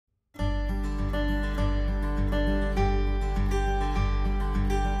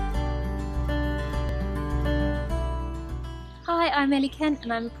I'm Ellie Kent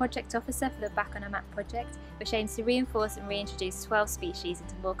and I'm a project officer for the Back on a Map project, which aims to reinforce and reintroduce 12 species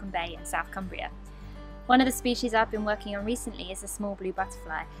into Morecambe Bay in South Cumbria. One of the species I've been working on recently is the small blue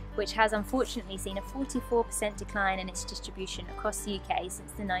butterfly, which has unfortunately seen a 44% decline in its distribution across the UK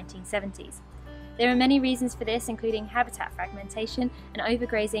since the 1970s. There are many reasons for this, including habitat fragmentation and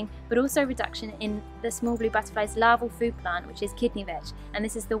overgrazing, but also reduction in the small blue butterfly's larval food plant, which is kidney vetch, and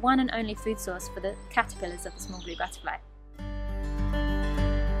this is the one and only food source for the caterpillars of the small blue butterfly.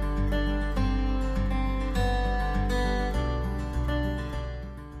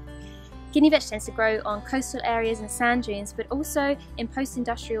 Kidney vetch tends to grow on coastal areas and sand dunes, but also in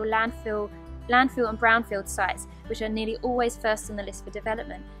post-industrial landfill and brownfield sites, which are nearly always first on the list for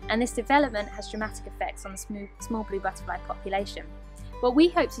development, and this development has dramatic effects on the small blue butterfly population. What we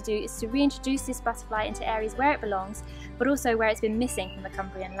hope to do is to reintroduce this butterfly into areas where it belongs, but also where it's been missing from the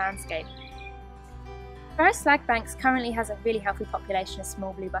Cumbrian landscape. Barrow Slagbanks currently has a really healthy population of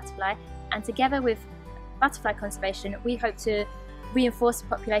small blue butterfly, and together with butterfly conservation, we hope to reinforce the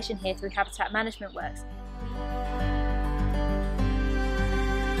population here through habitat management works.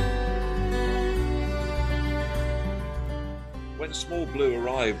 When small blue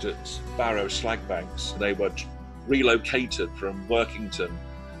arrived at Barrow Slagbanks, they were relocated from Workington,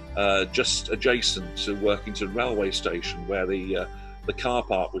 just adjacent to Workington railway station, where the car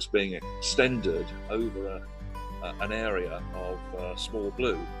park was being extended over an area of small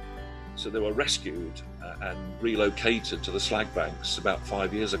blue. So they were rescued and relocated to the Slagbanks about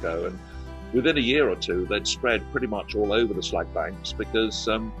 5 years ago, and within a year or two they'd spread pretty much all over the Slagbanks because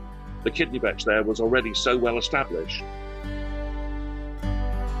the kidney vetch there was already so well established.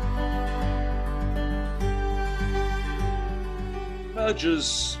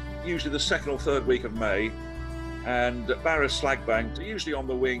 Emerges usually the second or third week of May, and Barrow Slagbank are usually on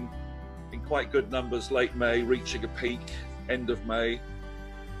the wing in quite good numbers late May, reaching a peak end of May,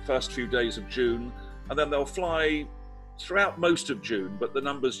 first few days of June, and then they'll fly throughout most of June, but the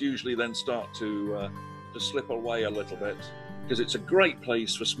numbers usually then start to slip away a little bit, because it's a great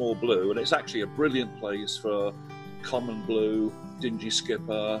place for small blue, and it's actually a brilliant place for common blue, dingy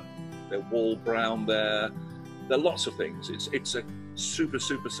skipper, there's wall brown there. There are lots of things. It's a super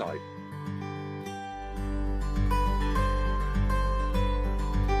site.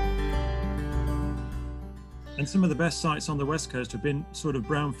 And some of the best sites on the West Coast have been sort of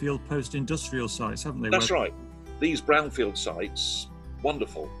brownfield post-industrial sites, haven't they? That's right. These brownfield sites,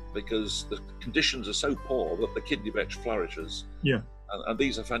 wonderful, because the conditions are so poor that the kidney vetch flourishes. Yeah. And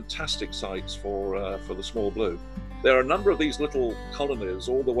these are fantastic sites for the small blue. There are a number of these little colonies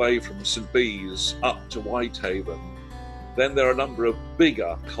all the way from St Bees up to Whitehaven. Then there are a number of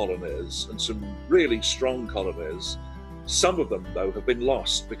bigger colonies and some really strong colonies. Some of them, though, have been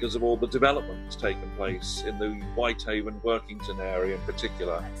lost because of all the development that's taken place in the Whitehaven, Workington area in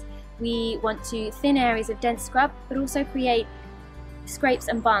particular. We want to thin areas of dense scrub, but also create scrapes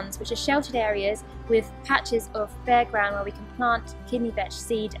and bunds, which are sheltered areas with patches of bare ground where we can plant kidney vetch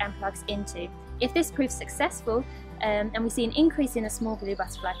seed and plugs into. If this proves successful and we see an increase in the small blue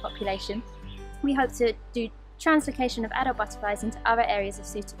butterfly population, we hope to do translocation of adult butterflies into other areas of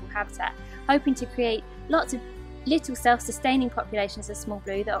suitable habitat, hoping to create lots of little self-sustaining populations of small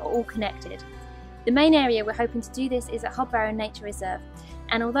blue that are all connected. The main area we're hoping to do this is at Hobbarrow Nature Reserve,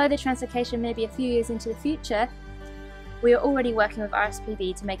 and although the translocation may be a few years into the future, we are already working with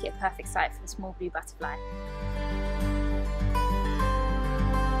RSPB to make it a perfect site for the small blue butterfly.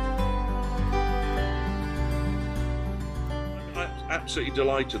 I'm absolutely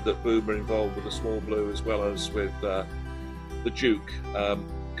delighted that Boom are involved with the small blue as well as with the Duke,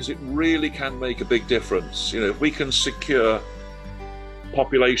 because it really can make a big difference. You know, if we can secure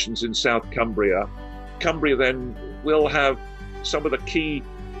populations in South Cumbria, Cumbria then will have some of the key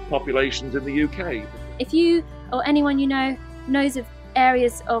populations in the UK. If you or anyone you know knows of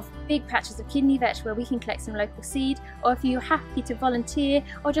areas of big patches of kidney vetch where we can collect some local seed, or if you're happy to volunteer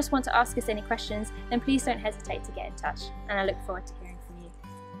or just want to ask us any questions, then please don't hesitate to get in touch, and I look forward to hearing